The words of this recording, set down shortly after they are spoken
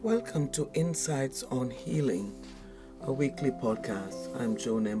Welcome to Insights on Healing, a weekly podcast. I'm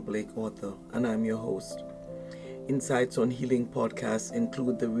Joan M. Blake, author, and I'm your host. Insights on Healing podcasts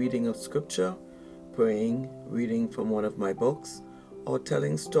include the reading of scripture, praying, reading from one of my books, or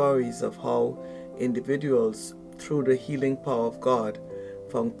telling stories of how individuals, through the healing power of God,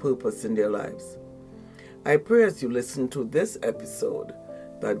 found purpose in their lives. I pray as you listen to this episode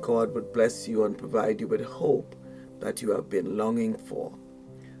that God would bless you and provide you with hope that you have been longing for.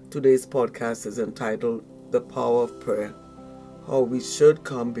 Today's podcast is entitled The Power of Prayer, How We Should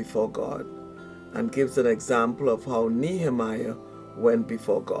Come Before God, and gives an example of how Nehemiah went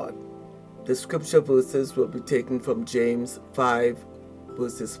before God. The scripture verses will be taken from James 5,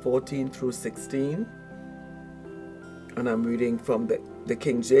 verses 14 through 16, and I'm reading from the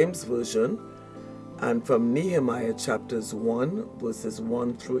King James Version, and from Nehemiah chapters 1, verses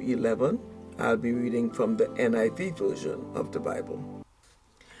 1 through 11, I'll be reading from the NIV version of the Bible.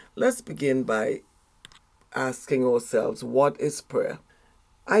 Let's begin by asking ourselves, what is prayer?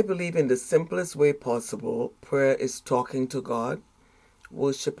 I believe in the simplest way possible, prayer is talking to God,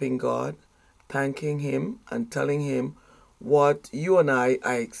 worshiping God, thanking Him, and telling Him what you and I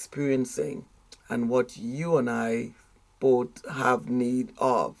are experiencing and what you and I both have need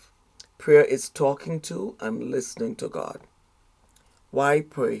of. Prayer is talking to and listening to God. Why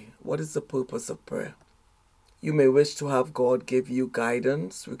pray? What is the purpose of prayer? You may wish to have God give you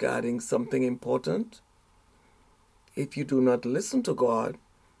guidance regarding something important. If you do not listen to God,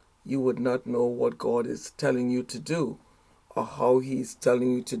 you would not know what God is telling you to do or how He is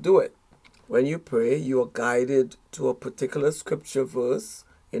telling you to do it. When you pray, you are guided to a particular scripture verse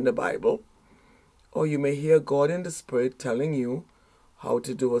in the Bible, or you may hear God in the Spirit telling you how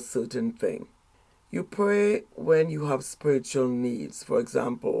to do a certain thing. You pray when you have spiritual needs. For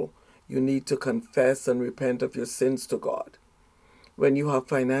example, you need to confess and repent of your sins to God. When you have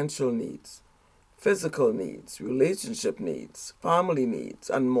financial needs, physical needs, relationship needs, family needs,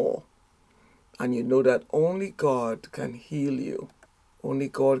 and more. And you know that only God can heal you. Only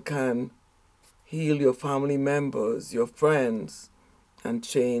God can heal your family members, your friends, and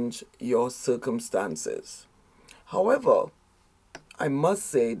change your circumstances. However, I must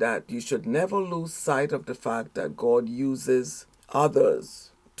say that you should never lose sight of the fact that God uses others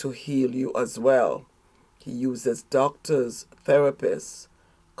to heal you as well. He uses doctors, therapists,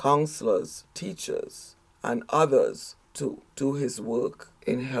 counselors, teachers, and others to do His work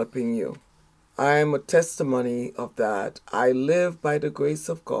in helping you. I am a testimony of that. I live by the grace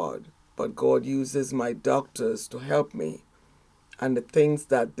of God, but God uses my doctors to help me, and the things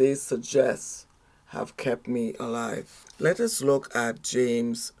that they suggest have kept me alive. Let us look at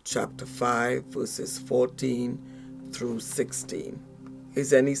James chapter 5, verses 14 through 16.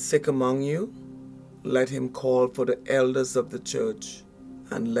 Is any sick among you? Let him call for the elders of the church,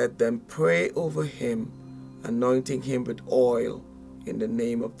 and let them pray over him, anointing him with oil in the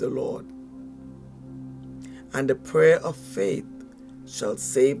name of the Lord. And the prayer of faith shall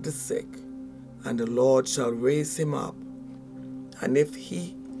save the sick, and the Lord shall raise him up. And if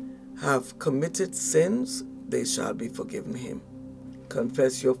he have committed sins, they shall be forgiven him.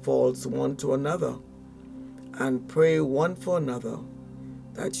 Confess your faults one to another, and pray one for another,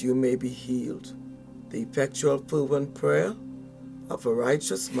 that you may be healed. The effectual fervent prayer of a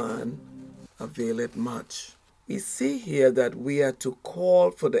righteous man availeth much. We see here that we are to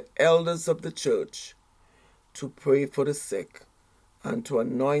call for the elders of the church to pray for the sick and to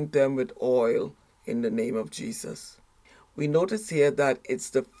anoint them with oil in the name of Jesus. We notice here that it's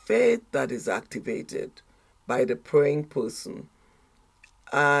the faith that is activated by the praying person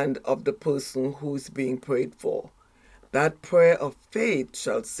and of the person who is being prayed for. That prayer of faith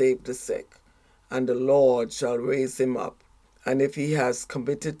shall save the sick, and the Lord shall raise him up. And if he has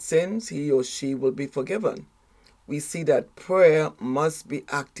committed sins, he or she will be forgiven. We see that prayer must be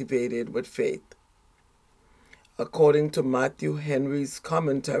activated with faith. According to Matthew Henry's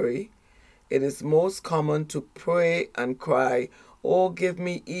commentary, it is most common to pray and cry, "Oh, give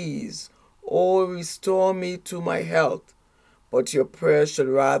me ease," "Oh, restore me to my health." But your prayer should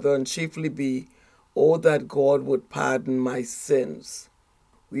rather and chiefly be, "Oh, that God would pardon my sins."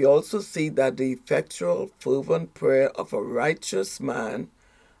 We also see that the effectual, fervent prayer of a righteous man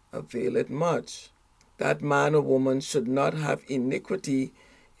availeth much. That man or woman should not have iniquity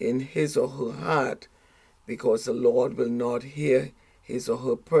in his or her heart, because the Lord will not hear his or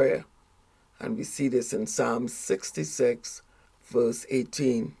her prayer. And we see this in Psalm 66, verse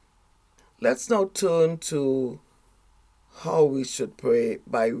 18. Let's now turn to how we should pray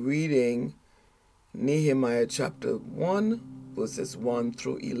by reading Nehemiah chapter 1, verses 1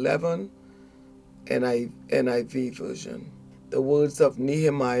 through 11, NIV version. the words of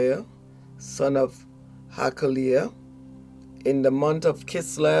Nehemiah, son of Hakaliah, in the month of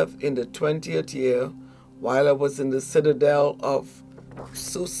Kislev in the 20th year, while I was in the citadel of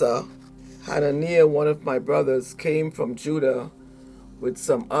Susa, Hananiah, one of my brothers, came from Judah with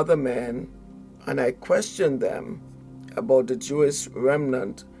some other men, and I questioned them about the Jewish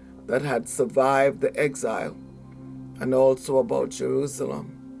remnant that had survived the exile, and also about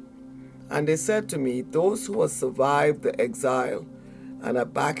Jerusalem. And they said to me, those who have survived the exile and are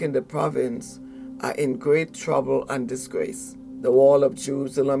back in the province are in great trouble and disgrace. The wall of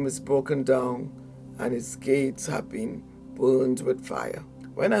Jerusalem is broken down, and its gates have been burned with fire.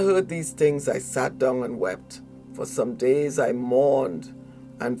 When I heard these things, I sat down and wept. For some days I mourned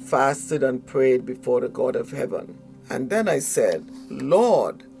and fasted and prayed before the God of heaven. And then I said,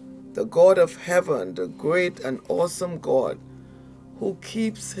 Lord, the God of heaven, the great and awesome God, who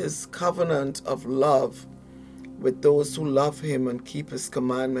keeps his covenant of love with those who love him and keep his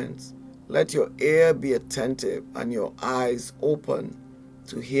commandments, let your ear be attentive and your eyes open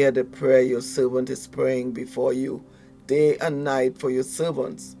to hear the prayer your servant is praying before you day and night for your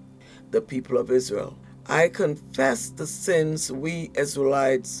servants, the people of Israel. I confess the sins we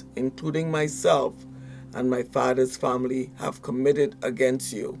Israelites, including myself and my father's family, have committed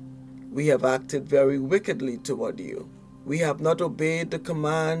against you. We have acted very wickedly toward you. We have not obeyed the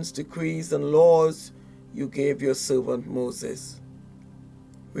commands, decrees, and laws you gave your servant Moses.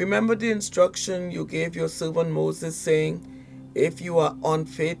 Remember the instruction you gave your servant Moses, saying, if you are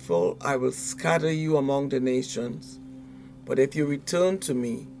unfaithful, I will scatter you among the nations. But if you return to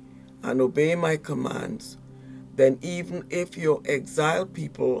me and obey my commands, then even if your exiled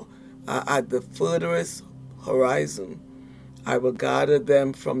people are at the furthest horizon, I will gather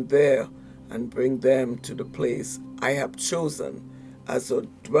them from there and bring them to the place I have chosen as a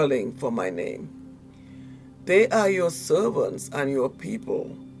dwelling for my name. They are your servants and your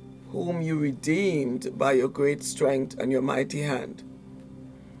people, whom you redeemed by your great strength and your mighty hand.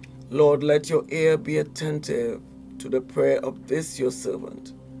 Lord, let your ear be attentive to the prayer of this your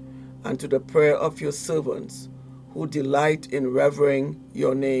servant, and to the prayer of your servants who delight in revering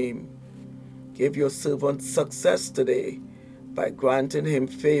your name. Give your servant success today by granting him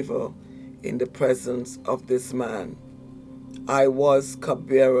favor in the presence of this man. I was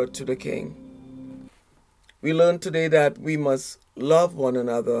cupbearer to the king. We learned today that we must love one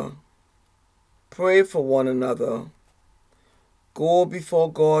another, pray for one another, go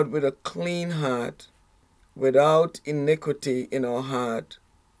before God with a clean heart, without iniquity in our heart,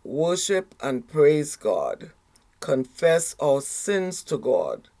 worship and praise God, confess our sins to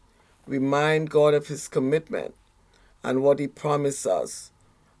God, remind God of his commitment and what he promised us,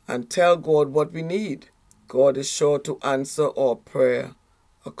 and tell God what we need. God is sure to answer our prayer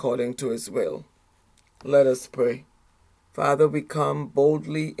according to his will. Let us pray. Father, we come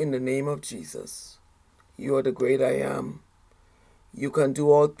boldly in the name of Jesus. You are the great I am. You can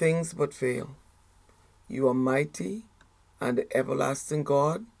do all things but fail. You are mighty and the everlasting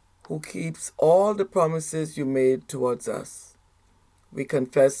God who keeps all the promises you made towards us. We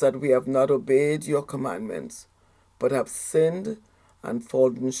confess that we have not obeyed your commandments, but have sinned and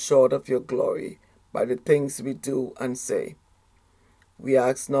fallen short of your glory by the things we do and say. We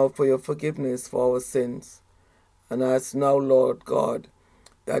ask now for your forgiveness for our sins, and ask now, Lord God,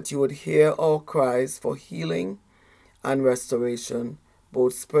 that you would hear our cries for healing and restoration,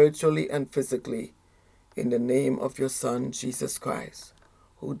 both spiritually and physically, in the name of your Son, Jesus Christ,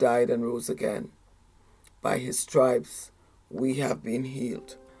 who died and rose again. By his stripes, we have been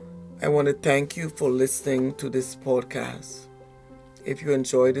healed. I want to thank you for listening to this podcast. If you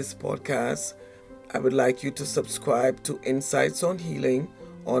enjoy this podcast, I would like you to subscribe to Insights on Healing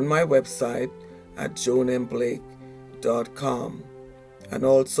on my website at joanmblake.com, and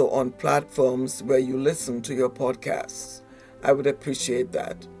also on platforms where you listen to your podcasts. I would appreciate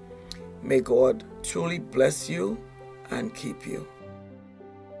that. May God truly bless you and keep you.